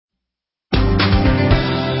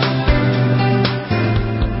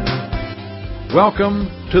Welcome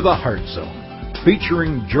to the Heart Zone,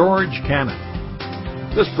 featuring George Cannon.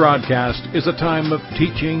 This broadcast is a time of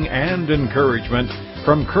teaching and encouragement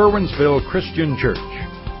from Curwensville Christian Church.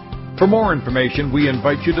 For more information, we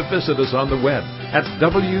invite you to visit us on the web at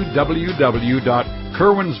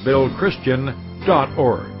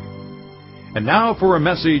www.curwensvillechristian.org. And now for a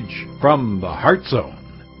message from the Heart Zone.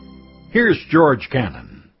 Here's George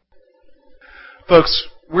Cannon. Folks,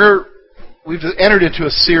 we've entered into a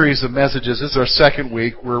series of messages. This is our second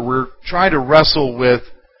week where we're trying to wrestle with,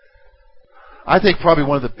 I think, probably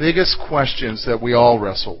one of the biggest questions that we all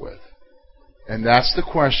wrestle with. And that's the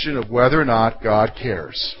question of whether or not God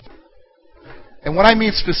cares. And what I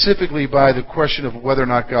mean specifically by the question of whether or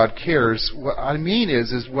not God cares, what I mean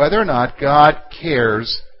is whether or not God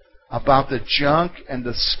cares about the junk and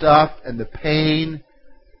the stuff and the pain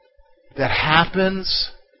that happens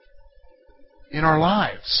in our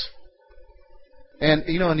lives. And,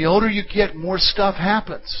 and the older you get, more stuff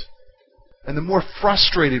happens. And the more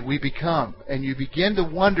frustrated we become. And you begin to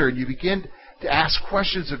wonder, and you begin to ask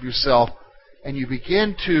questions of yourself, and you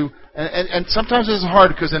begin to... And sometimes it's hard,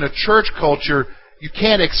 because in a church culture, you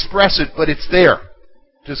can't express it, but it's there.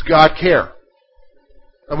 Does God care?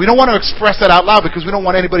 And we don't want to express that out loud, because we don't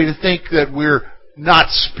want anybody to think that we're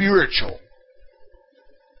not spiritual.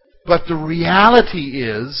 But the reality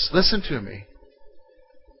is, listen to me,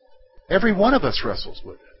 every one of us wrestles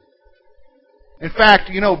with it. In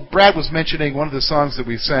fact, Brad was mentioning one of the songs that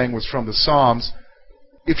we sang was from the Psalms.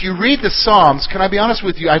 If you read the Psalms, can I be honest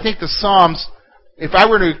with you, I think the Psalms, if I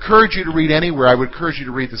were to encourage you to read anywhere, I would encourage you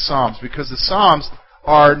to read the Psalms, because the Psalms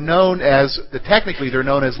are known as, technically they're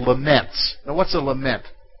known as laments. Now what's a lament?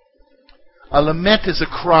 A lament is a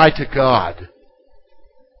cry to God.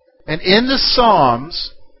 And in the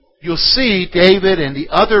Psalms, you'll see David and the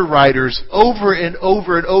other writers over and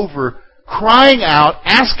over and over crying out,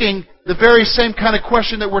 asking the very same kind of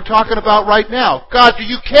question that we're talking about right now. God, do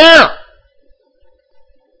you care?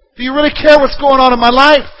 Do you really care what's going on in my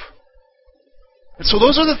life? And so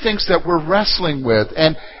those are the things that we're wrestling with.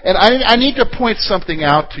 And I need to point something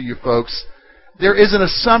out to you folks. There is an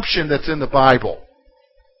assumption that's in the Bible.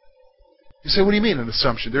 You say, what do you mean an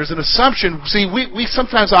assumption? There's an assumption. See, we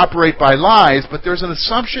sometimes operate by lies, but there's an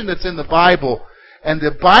assumption that's in the Bible, and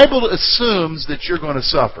the Bible assumes that you're going to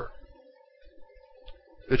suffer.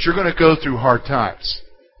 That you're going to go through hard times.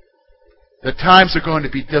 That times are going to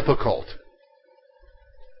be difficult.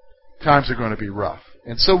 Times are going to be rough.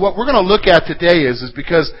 And so what we're going to look at today is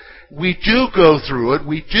because we do go through it,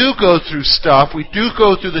 we do go through stuff, we do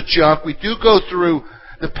go through the junk, we do go through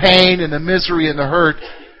the pain and the misery and the hurt.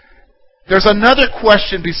 There's another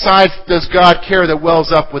question besides does God care that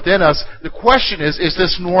wells up within us. The question is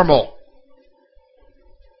this normal?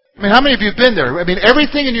 I mean, how many of you have been there? I mean,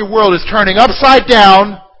 everything in your world is turning upside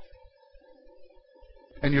down.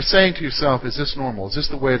 And you're saying to yourself, is this normal? Is this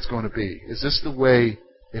the way it's going to be? Is this the way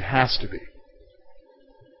it has to be?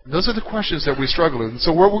 And those are the questions that we struggle with. And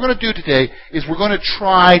so what we're going to do today is we're going to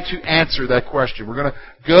try to answer that question. We're going to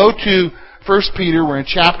go to 1 Peter. We're in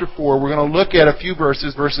chapter 4. We're going to look at a few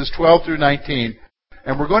verses 12 through 19.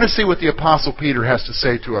 And we're going to see what the Apostle Peter has to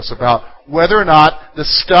say to us about whether or not the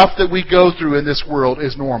stuff that we go through in this world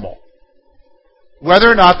is normal. Whether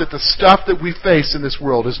or not that the stuff that we face in this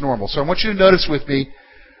world is normal. So I want you to notice with me,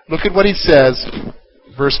 look at what he says,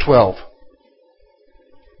 verse 12.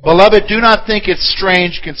 Beloved, do not think it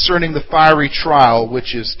strange concerning the fiery trial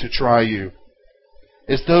which is to try you,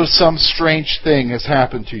 as though some strange thing has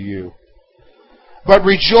happened to you. But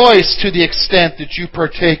rejoice to the extent that you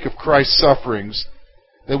partake of Christ's sufferings,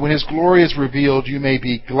 that when His glory is revealed, you may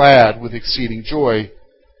be glad with exceeding joy.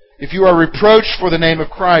 If you are reproached for the name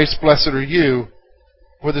of Christ, blessed are you,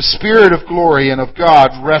 for the Spirit of glory and of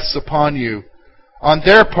God rests upon you. On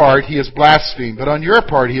their part He is blasphemed, but on your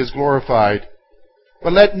part He is glorified.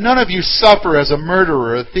 But let none of you suffer as a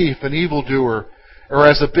murderer, a thief, an evildoer, or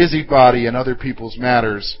as a busybody in other people's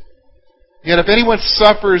matters. Yet if anyone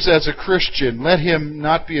suffers as a Christian, let him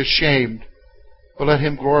not be ashamed, but let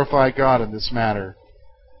him glorify God in this matter.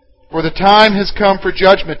 For the time has come for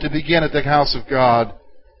judgment to begin at the house of God.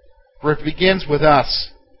 For if it begins with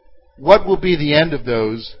us, what will be the end of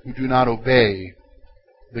those who do not obey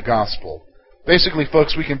the gospel? Basically,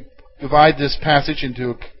 folks, we can divide this passage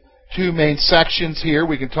into two main sections here.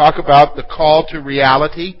 We can talk about the call to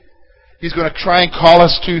reality. He's going to try and call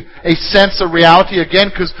us to a sense of reality again,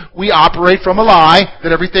 because we operate from a lie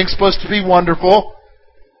that everything's supposed to be wonderful.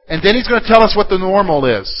 And then he's going to tell us what the normal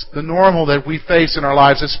is, the normal that we face in our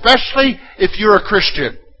lives, especially if you're a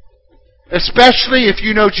Christian. Especially if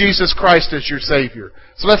you know Jesus Christ as your Savior.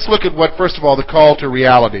 So let's look at what, first of all, the call to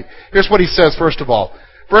reality. Here's what he says, first of all.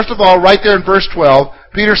 First of all, right there in verse 12,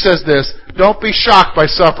 Peter says this, don't be shocked by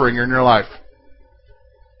suffering in your life.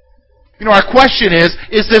 You know, our question is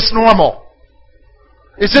this normal?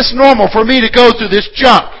 Is this normal for me to go through this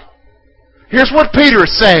junk? Here's what Peter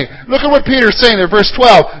is saying. Look at what Peter is saying there, verse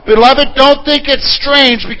 12. Beloved, don't think it's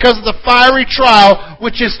strange because of the fiery trial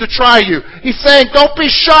which is to try you. He's saying, don't be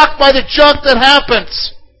shocked by the junk that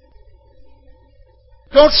happens.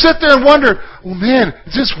 Don't sit there and wonder, oh man,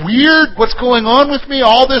 is this weird? What's going on with me?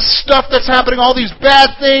 All this stuff that's happening, all these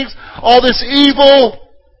bad things, all this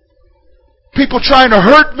evil, people trying to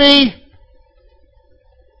hurt me.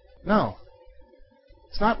 No.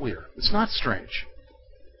 It's not weird. It's not strange.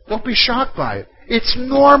 Don't be shocked by it. It's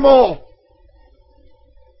normal.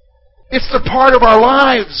 It's the part of our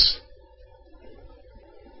lives.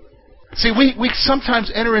 See, we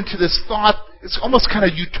sometimes enter into this thought, it's almost kind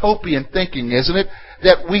of utopian thinking, isn't it?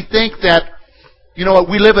 That we think that, you know what,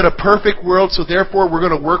 we live in a perfect world, so therefore we're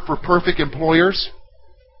going to work for perfect employers.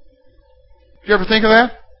 Do you ever think of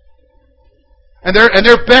that? And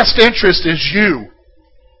their best interest is you.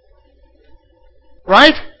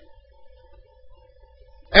 Right?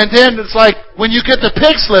 And then it's like, when you get the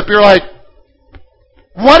pig slip, you're like,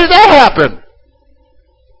 why did that happen?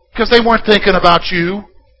 Because they weren't thinking about you.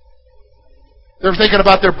 They're thinking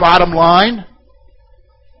about their bottom line.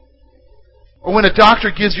 Or when a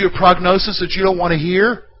doctor gives you a prognosis that you don't want to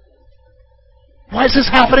hear. Why is this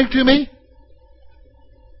happening to me?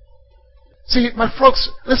 See, my folks,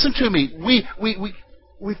 listen to me.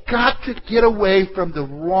 We've got to get away from the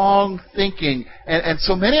wrong thinking. And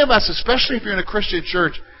so many of us, especially if you're in a Christian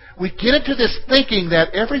church, we get into this thinking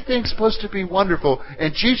that everything's supposed to be wonderful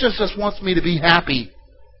and Jesus just wants me to be happy.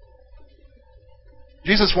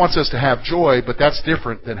 Jesus wants us to have joy, but that's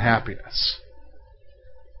different than happiness.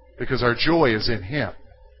 Because our joy is in Him.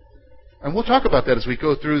 And we'll talk about that as we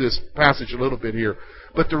go through this passage a little bit here.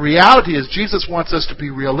 But the reality is Jesus wants us to be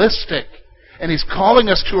realistic. And He's calling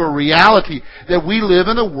us to a reality that we live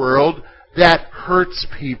in a world that hurts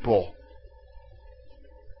people.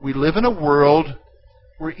 We live in a world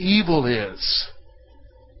where evil is.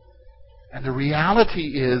 And the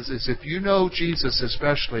reality is if you know Jesus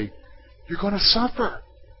especially, you're going to suffer.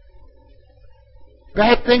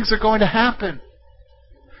 Bad things are going to happen.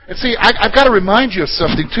 And see, I've got to remind you of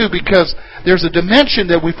something too, because there's a dimension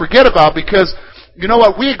that we forget about, because you know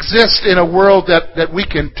what? We exist in a world that we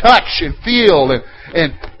can touch and feel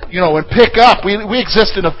and pick up. We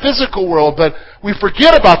exist in a physical world, but we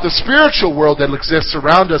forget about the spiritual world that exists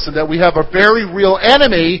around us and that we have a very real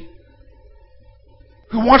enemy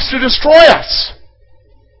who wants to destroy us.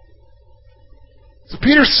 So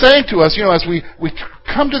Peter's saying to us, as we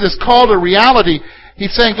come to this call to reality,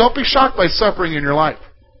 he's saying, don't be shocked by suffering in your life.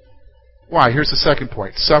 Why? Here's the second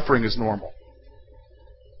point. Suffering is normal.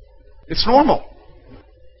 It's normal.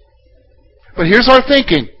 But here's our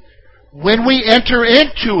thinking. When we enter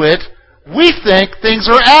into it, we think things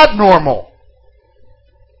are abnormal.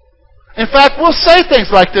 In fact, we'll say things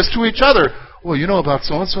like this to each other. Well, you know about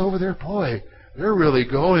so-and-so over there? Boy, they're really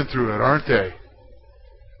going through it, aren't they?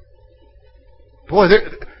 Boy,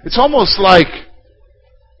 it's almost like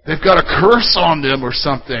they've got a curse on them or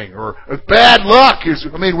something, or bad luck.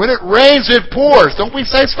 When it rains, it pours. Don't we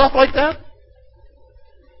say stuff like that?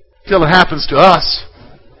 Till it happens to us.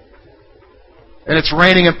 And it's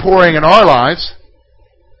raining and pouring in our lives.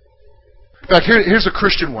 In fact, here's a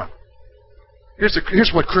Christian one.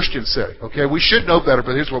 Here's what Christians say. Okay, we should know better,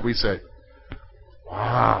 but here's what we say.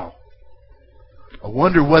 Wow. I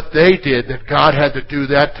wonder what they did that God had to do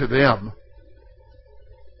that to them.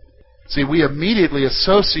 See, we immediately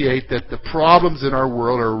associate that the problems in our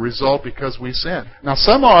world are a result because we sin. Now,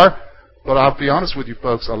 some are, but I'll be honest with you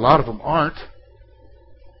folks, a lot of them aren't.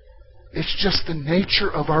 It's just the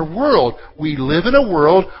nature of our world. We live in a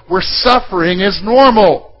world where suffering is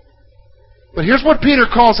normal. But here's what Peter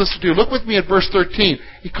calls us to do. Look with me at verse 13.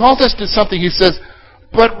 He calls us to something. He says,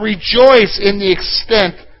 but rejoice in the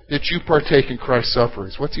extent that you partake in Christ's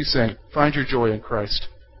sufferings. What's he saying? Find your joy in Christ.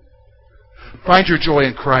 Find your joy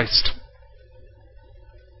in Christ.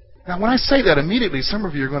 Now, when I say that, immediately some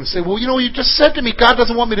of you are going to say, well, you just said to me, God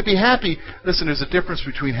doesn't want me to be happy. Listen, there's a difference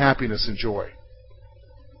between happiness and joy.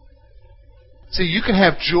 See, you can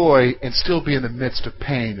have joy and still be in the midst of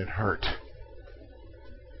pain and hurt.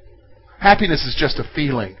 Happiness is just a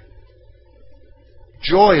feeling.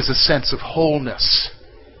 Joy is a sense of wholeness.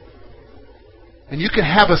 And you can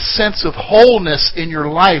have a sense of wholeness in your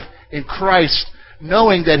life in Christ,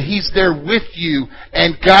 knowing that He's there with you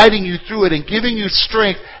and guiding you through it and giving you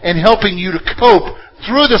strength and helping you to cope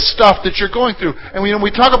through the stuff that you're going through. And when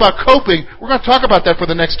we talk about coping, we're going to talk about that for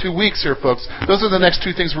the next 2 weeks here, folks. Those are the next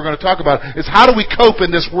 2 things we're going to talk about, is how do we cope in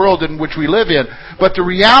this world in which we live in. But the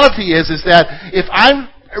reality is that if I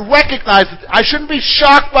recognize that I shouldn't be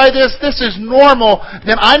shocked by this is normal,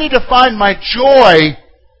 then I need to find my joy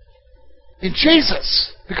in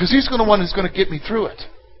Jesus, because He's the one who's going to get me through it.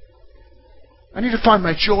 I need to find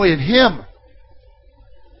my joy in Him.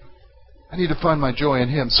 I need to find my joy in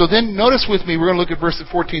Him. So then notice with me, we're going to look at verses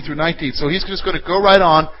 14 through 19. So He's just going to go right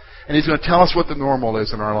on, and He's going to tell us what the normal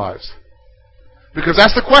is in our lives. Because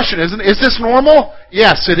that's the question, isn't it? Is this normal?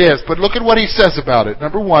 Yes, it is. But look at what He says about it.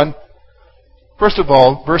 Number one, first of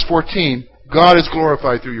all, verse 14, God is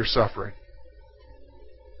glorified through your suffering.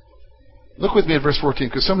 Look with me at verse 14,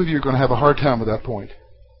 because some of you are going to have a hard time with that point.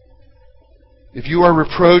 If you are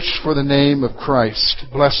reproached for the name of Christ,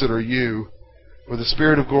 blessed are you, for the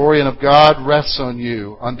Spirit of glory and of God rests on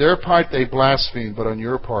you. On their part they blaspheme, but on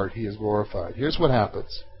your part He is glorified. Here's what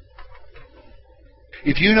happens.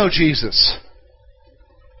 If you know Jesus,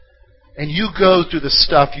 and you go through the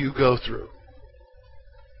stuff you go through,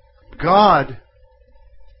 God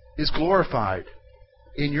is glorified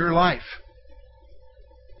in your life.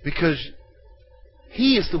 Because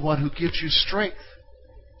He is the one who gives you strength.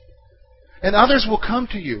 And others will come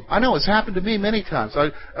to you. I know it's happened to me many times.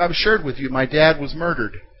 I've shared with you, my dad was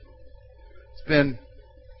murdered. It's been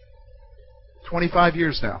 25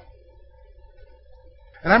 years now.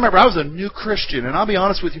 And I remember I was a new Christian, and I'll be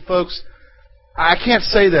honest with you folks, I can't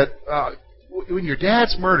say that when your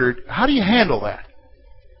dad's murdered, how do you handle that?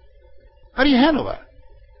 How do you handle that?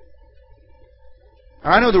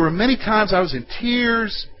 I know there were many times I was in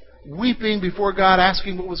tears, weeping before God,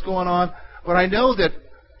 asking what was going on, but I know that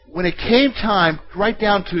when it came time, right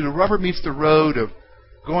down to the rubber meets the road of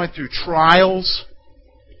going through trials,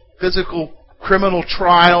 physical, criminal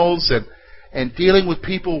trials, and dealing with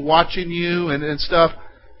people watching you and stuff,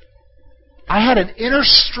 I had an inner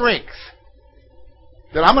strength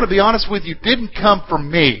that, I'm going to be honest with you, didn't come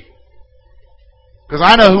from me. Because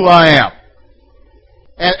I know who I am.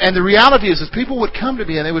 And the reality is people would come to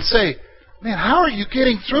me and they would say, man, how are you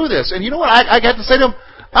getting through this? And you know what I got to say to them?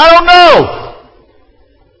 I don't know!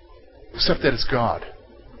 Except that it's God.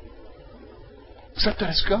 Except that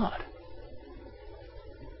it's God.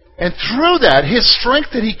 And through that, His strength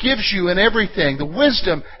that He gives you in everything, the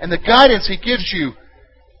wisdom and the guidance He gives you,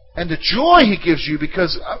 and the joy He gives you,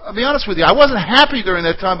 because, I'll be honest with you, I wasn't happy during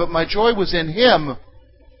that time, but my joy was in Him,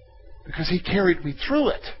 because He carried me through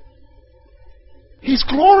it. He's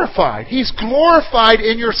glorified. He's glorified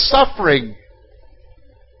in your suffering.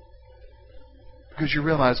 Because you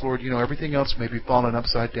realize, Lord, everything else may be falling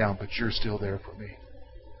upside down, but You're still there for me.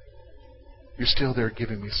 You're still there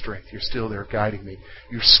giving me strength. You're still there guiding me.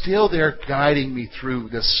 You're still there guiding me through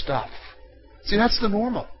this stuff. See, that's the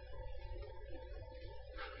normal.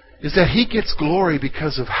 Is that He gets glory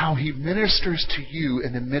because of how He ministers to you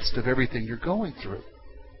in the midst of everything you're going through.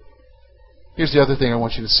 Here's the other thing I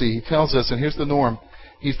want you to see. He tells us, and here's the norm,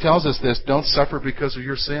 He tells us this, don't suffer because of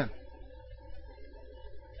your sin.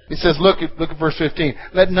 He says, look at verse 15.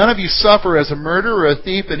 Let none of you suffer as a murderer, or a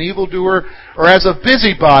thief, an evildoer, or as a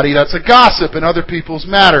busybody, that's a gossip in other people's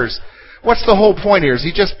matters. What's the whole point here? Is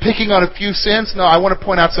he just picking on a few sins? No, I want to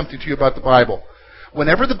point out something to you about the Bible.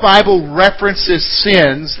 Whenever the Bible references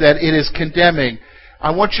sins that it is condemning,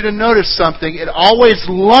 I want you to notice something. It always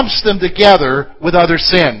lumps them together with other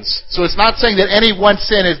sins. So it's not saying that any one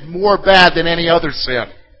sin is more bad than any other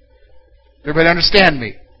sin. Everybody understand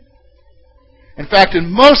me? In fact, in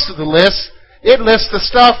most of the lists, it lists the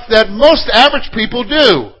stuff that most average people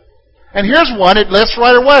do. And here's one it lists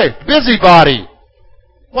right away. Busybody.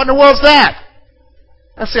 What in the world's that?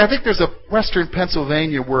 I think there's a Western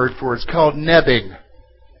Pennsylvania word for it. It's called nebbing.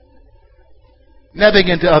 Nebbing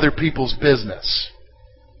into other people's business.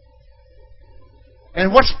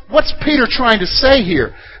 And what's Peter trying to say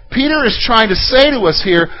here? Peter is trying to say to us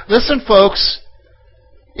here, listen folks,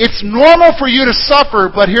 it's normal for you to suffer,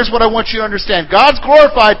 but here's what I want you to understand. God's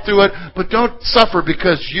glorified through it, but don't suffer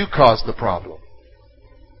because you caused the problem.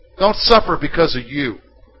 Don't suffer because of you.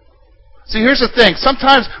 See, here's the thing.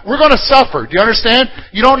 Sometimes we're going to suffer. Do you understand?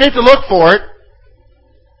 You don't need to look for it.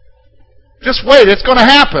 Just wait. It's going to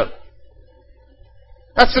happen.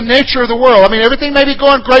 That's the nature of the world. I mean, everything may be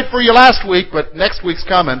going great for you last week, but next week's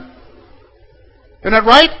coming. Isn't that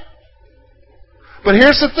right? But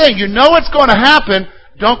here's the thing. You know it's going to happen.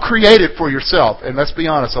 Don't create it for yourself. And let's be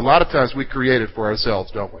honest, a lot of times we create it for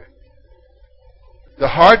ourselves, don't we? The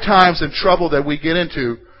hard times and trouble that we get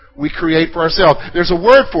into, we create for ourselves. There's a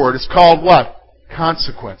word for it. It's called what?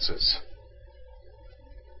 Consequences.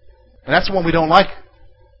 And that's the one we don't like.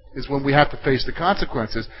 is when we have to face the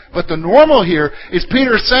consequences. But the normal here is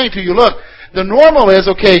Peter is saying to you, look, the normal is,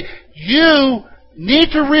 okay, you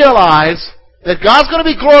need to realize that God's going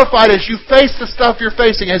to be glorified as you face the stuff you're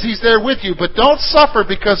facing, as He's there with you, but don't suffer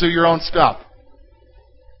because of your own stuff.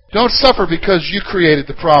 Don't suffer because you created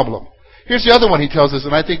the problem. Here's the other one he tells us,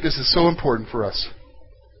 and I think this is so important for us.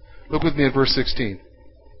 Look with me at verse 16.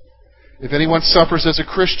 If anyone suffers as a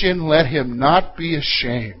Christian, let him not be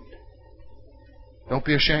ashamed. Don't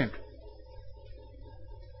be ashamed.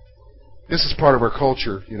 This is part of our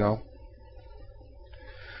culture, you know.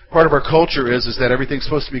 Part of our culture is that everything's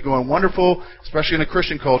supposed to be going wonderful, especially in a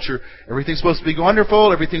Christian culture. Everything's supposed to be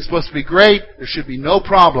wonderful. Everything's supposed to be great. There should be no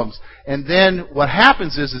problems. And then what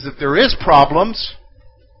happens is if there is problems,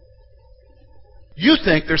 you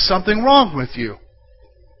think there's something wrong with you.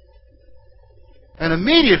 And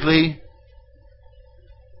immediately,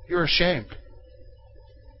 you're ashamed.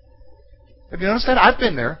 Have you noticed that? I've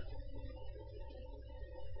been there.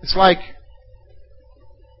 It's like,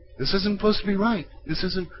 this isn't supposed to be right. This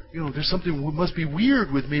isn't, there's something that must be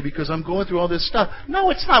weird with me because I'm going through all this stuff.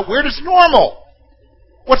 No, it's not weird. It's normal.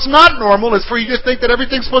 What's not normal is for you to think that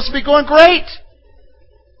everything's supposed to be going great.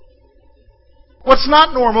 What's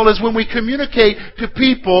not normal is when we communicate to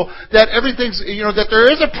people that everything's, that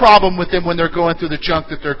there is a problem with them when they're going through the junk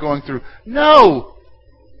that they're going through. No.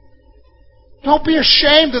 Don't be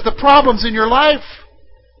ashamed of the problems in your life.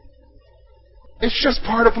 It's just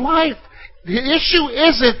part of life. The issue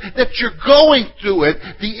isn't that you're going through it.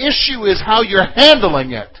 The issue is how you're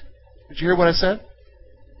handling it. Did you hear what I said?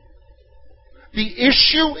 The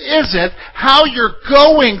issue isn't how you're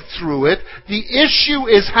going through it. The issue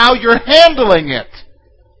is how you're handling it.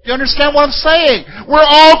 Do you understand what I'm saying? We're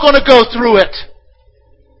all going to go through it.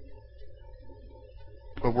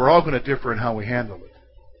 But we're all going to differ in how we handle it.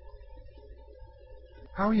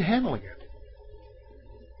 How are you handling it?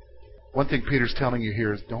 One thing Peter's telling you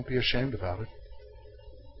here is don't be ashamed about it.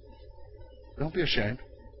 Don't be ashamed.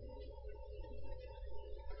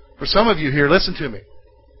 For some of you here, listen to me.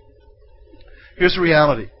 Here's the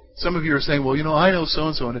reality. Some of you are saying, well, I know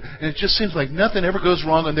so-and-so, and it just seems like nothing ever goes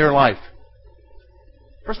wrong in their life.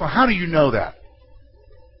 First of all, how do you know that?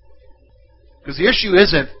 Because the issue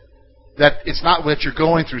isn't that it's not that you're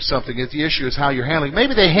going through something. The issue is how you're handling it.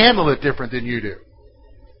 Maybe they handle it different than you do.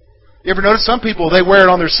 You ever notice some people, they wear it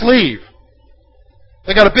on their sleeve.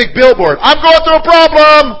 They got a big billboard. I'm going through a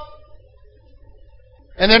problem!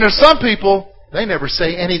 And then there's some people, they never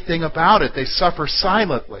say anything about it. They suffer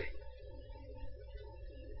silently.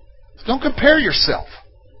 Don't compare yourself.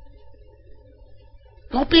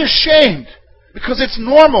 Don't be ashamed. Because it's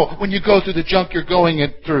normal when you go through the junk you're going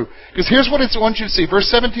through. Because here's what I want you to see. Verse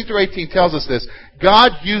 17 through 18 tells us this.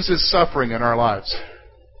 God uses suffering in our lives.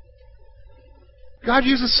 God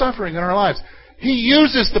uses suffering in our lives. He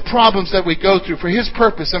uses the problems that we go through for His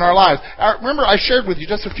purpose in our lives. Remember, I shared with you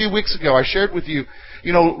just a few weeks ago,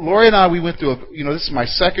 Lori and I, we went through this is my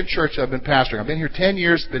second church I've been pastoring. I've been here 10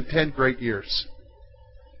 years, it's been 10 great years.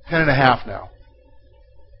 10 and a half now.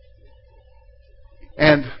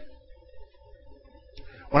 And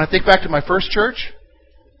when I think back to my first church,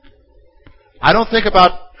 I don't think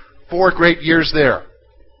about 4 great years there.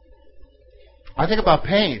 I think about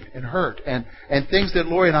pain and hurt and things that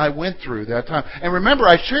Lori and I went through that time. And remember,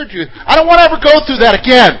 I shared with you, I don't want to ever go through that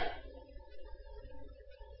again.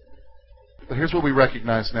 But here's what we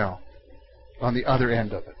recognize now on the other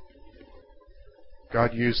end of it.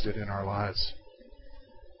 God used it in our lives.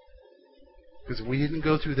 Because if we didn't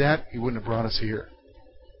go through that, He wouldn't have brought us here.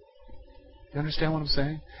 You understand what I'm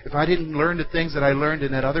saying? If I didn't learn the things that I learned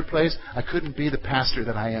in that other place, I couldn't be the pastor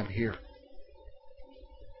that I am here.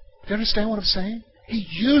 Do you understand what I'm saying? He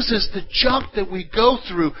uses the junk that we go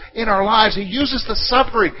through in our lives. He uses the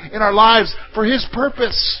suffering in our lives for His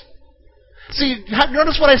purpose. See,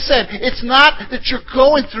 notice what I said. It's not that you're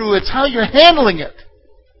going through, it's how you're handling it.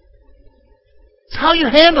 It's how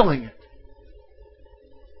you're handling it.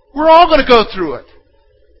 We're all going to go through it.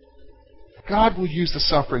 God will use the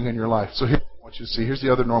suffering in your life. So here, I want you to see, here's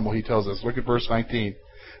the other normal He tells us. Look at verse 19.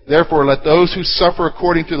 Therefore, let those who suffer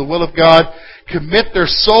according to the will of God commit their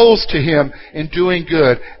souls to Him in doing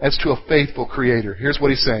good as to a faithful Creator. Here's what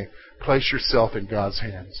He's saying. Place yourself in God's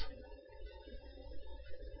hands.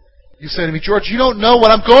 You say to me, George, you don't know what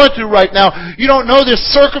I'm going through right now. You don't know this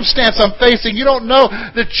circumstance I'm facing. You don't know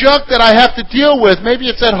the junk that I have to deal with. Maybe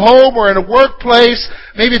it's at home or in a workplace.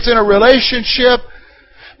 Maybe it's in a relationship.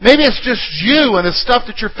 Maybe it's just you and the stuff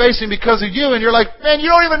that you're facing because of you, and you're like, man, you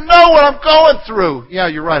don't even know what I'm going through. Yeah,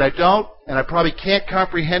 you're right, I don't, and I probably can't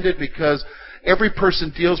comprehend it because every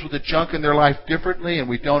person deals with the junk in their life differently, and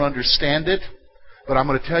we don't understand it. But I'm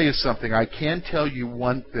going to tell you something. I can tell you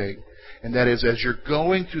one thing, and that is, as you're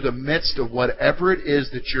going through the midst of whatever it is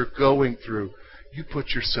that you're going through, you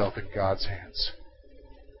put yourself in God's hands.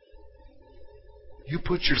 You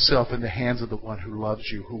put yourself in the hands of the one who loves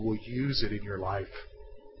you, who will use it in your life,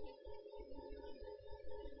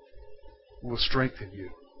 who will strengthen you,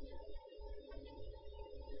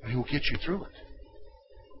 and He will get you through it.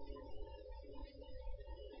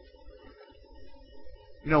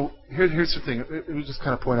 You know, here's the thing. Let me just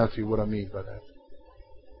kind of point out to you what I mean by that.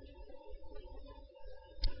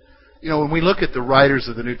 You know, when we look at the writers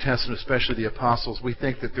of the New Testament, especially the apostles, we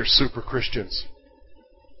think that they're super Christians.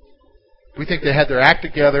 We think they had their act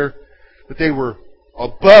together, that they were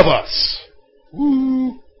above us.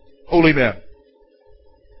 Woo! Holy men.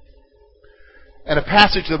 And a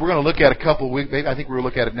passage that we're going to look at a couple of weeks, maybe I think we'll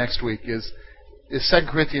look at it next week, is 2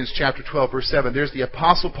 Corinthians chapter 12, verse 7. There's the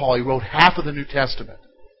Apostle Paul. He wrote half of the New Testament.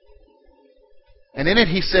 And in it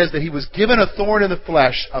he says that he was given a thorn in the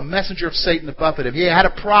flesh, a messenger of Satan to buffet him. He had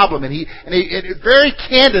a problem, and very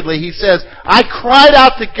candidly he says, I cried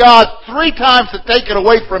out to God 3 times to take it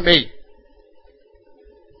away from me.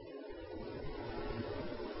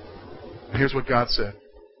 And here's what God said.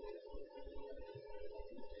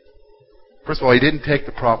 First of all, He didn't take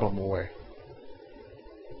the problem away.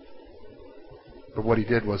 But what He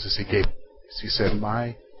did was He said,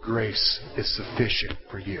 my grace is sufficient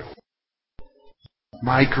for you.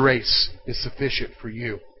 My grace is sufficient for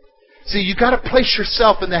you. See, you've got to place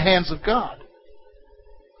yourself in the hands of God.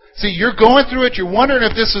 See, you're going through it, you're wondering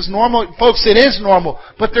if this is normal. Folks, it is normal,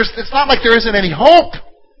 but it's not like there isn't any hope.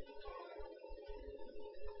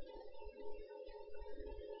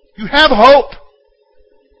 You have hope.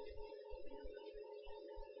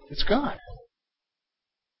 It's God.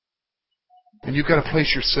 And you've got to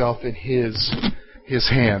place yourself in His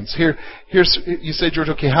hands. Here's you say, George,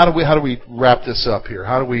 okay, how do we wrap this up here?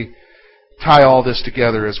 How do we tie all this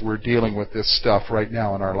together as we're dealing with this stuff right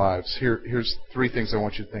now in our lives? Here's 3 things I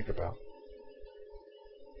want you to think about.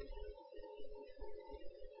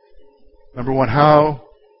 Number 1, how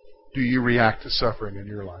do you react to suffering in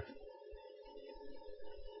your life?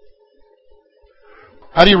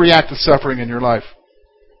 How do you react to suffering in your life?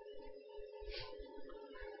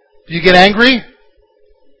 Do you get angry?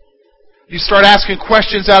 You start asking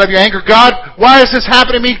questions out of your anger. God, why is this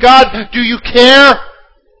happening to me? God, do you care?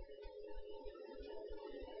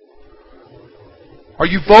 Are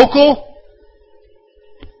you vocal?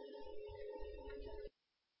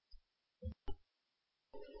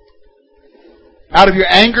 Out of your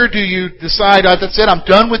anger, do you decide, that's it, I'm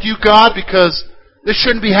done with you, God, because this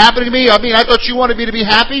shouldn't be happening to me? I mean, I thought you wanted me to be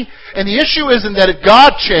happy. And the issue isn't that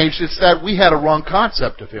God changed, it's that we had a wrong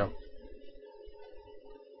concept of Him.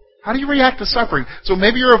 How do you react to suffering? So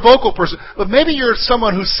maybe you're a vocal person, but maybe you're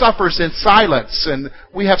someone who suffers in silence. And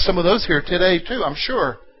we have some of those here today too, I'm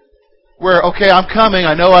sure. Where, okay, I'm coming,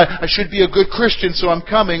 I know I should be a good Christian, so I'm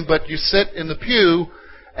coming, but you sit in the pew,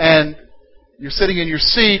 and you're sitting in your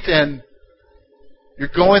seat, and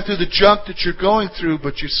you're going through the junk that you're going through,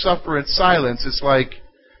 but you suffer in silence. It's like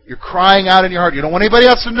you're crying out in your heart. You don't want anybody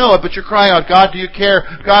else to know it, but you're crying out, God, do you care?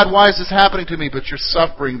 God, why is this happening to me? But you're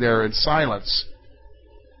suffering there in silence.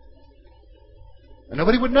 And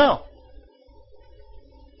nobody would know.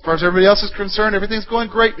 As far as everybody else is concerned, everything's going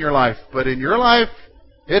great in your life. But in your life,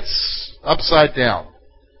 it's upside down.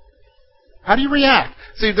 How do you react?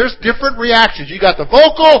 See, there's different reactions. You got the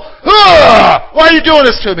vocal, why are you doing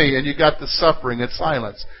this to me? And you got the suffering and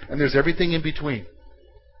silence. And there's everything in between.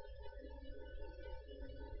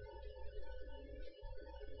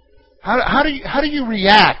 How do you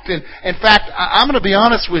react? And in fact, I'm going to be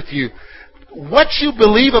honest with you. What you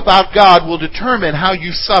believe about God will determine how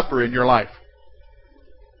you suffer in your life.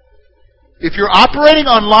 If you're operating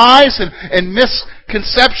on lies and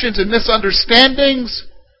misconceptions and misunderstandings,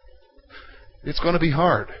 it's going to be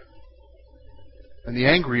hard. And the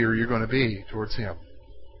angrier you're going to be towards Him.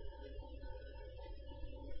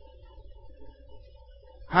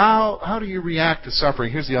 How do you react to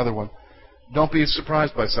suffering? Here's the other one. Don't be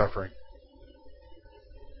surprised by suffering.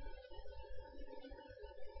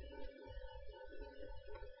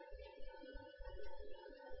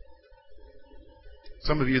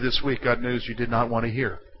 Some of you this week got news you did not want to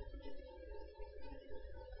hear.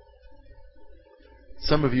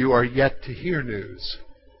 Some of you are yet to hear news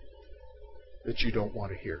that you don't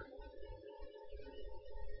want to hear.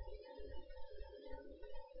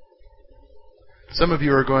 Some of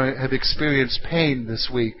you have experienced pain this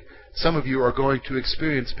week. Some of you are going to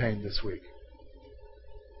experience pain this week.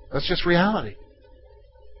 That's just reality.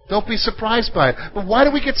 Don't be surprised by it. But why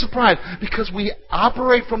do we get surprised? Because we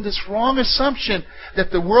operate from this wrong assumption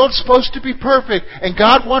that the world's supposed to be perfect and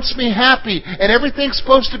God wants me happy and everything's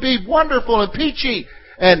supposed to be wonderful and peachy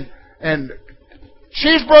and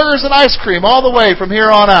cheeseburgers and ice cream all the way from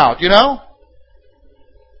here on out, you know?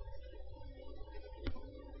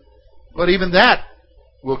 But even that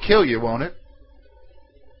will kill you, won't it?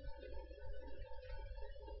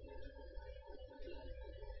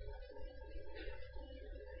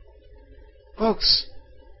 Folks,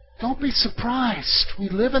 don't be surprised. We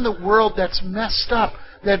live in a world that's messed up.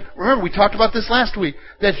 That, remember, we talked about this last week,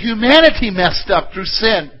 that humanity messed up through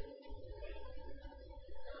sin.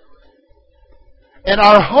 And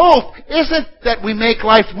our hope isn't that we make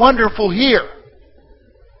life wonderful here.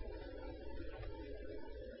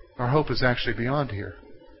 Our hope is actually beyond here.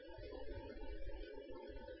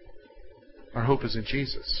 Our hope is in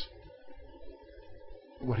Jesus.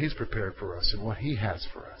 What He's prepared for us and what He has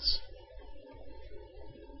for us.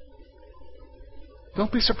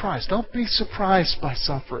 Don't be surprised. Don't be surprised by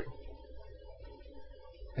suffering.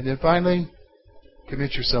 And then finally,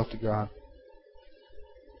 commit yourself to God.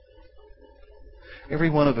 Every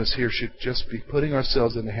one of us here should just be putting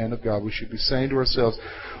ourselves in the hand of God. We should be saying to ourselves,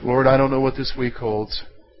 Lord, I don't know what this week holds.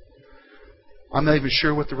 I'm not even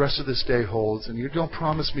sure what the rest of this day holds. And you don't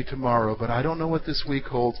promise me tomorrow, but I don't know what this week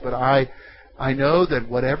holds. But I know that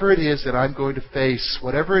whatever it is that I'm going to face,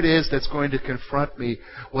 whatever it is that's going to confront me,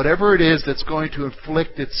 whatever it is that's going to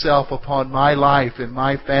inflict itself upon my life and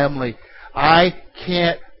my family, I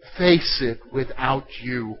can't face it without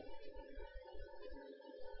you.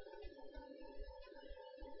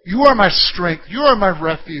 You are my strength. You are my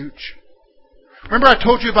refuge. Remember I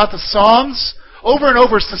told you about the Psalms? Over and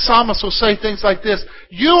over, the psalmist will say things like this: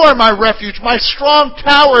 You are my refuge, my strong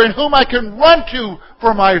tower in whom I can run to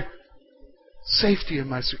for my safety and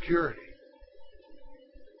my security.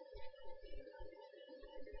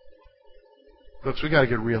 Folks, we've got to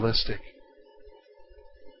get realistic.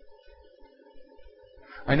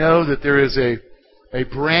 I know that there is a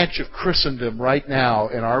branch of Christendom right now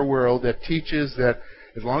in our world that teaches that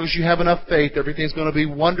as long as you have enough faith, everything's going to be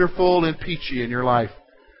wonderful and peachy in your life.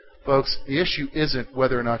 Folks, the issue isn't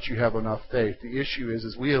whether or not you have enough faith. The issue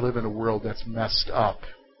is we live in a world that's messed up.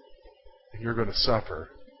 And you're going to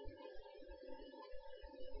suffer.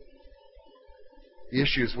 The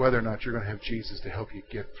issue is whether or not you're going to have Jesus to help you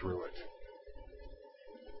get through it.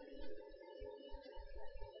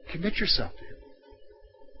 Commit yourself to Him.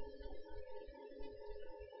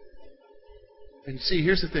 And you see,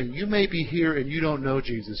 here's the thing. You may be here and you don't know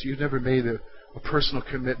Jesus. You've never made a personal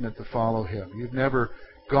commitment to follow Him. You've never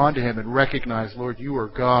gone to Him and recognized, Lord, you are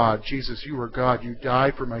God. Jesus, you are God. You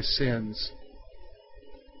died for my sins.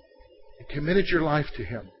 And committed your life to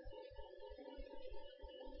Him.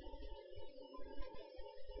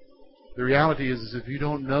 The reality is if you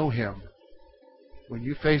don't know Him, when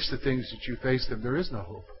you face the things that you face them, there is no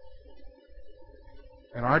hope.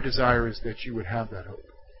 And our desire is that you would have that hope.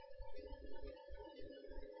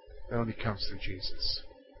 That only comes through Jesus.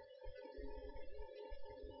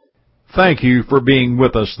 Thank you for being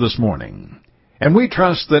with us this morning. And we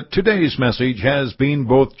trust that today's message has been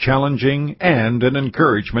both challenging and an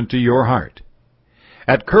encouragement to your heart.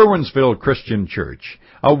 At Curwensville Christian Church,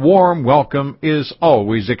 a warm welcome is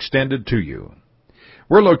always extended to you.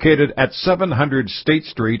 We're located at 700 State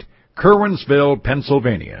Street, Curwensville,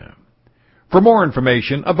 Pennsylvania. For more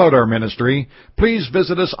information about our ministry, please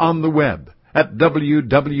visit us on the web at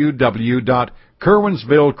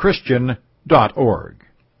www.curwensvillechristian.org.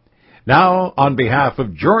 Now, on behalf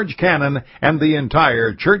of George Cannon and the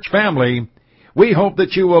entire church family, we hope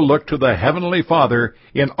that you will look to the Heavenly Father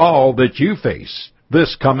in all that you face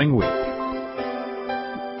this coming week.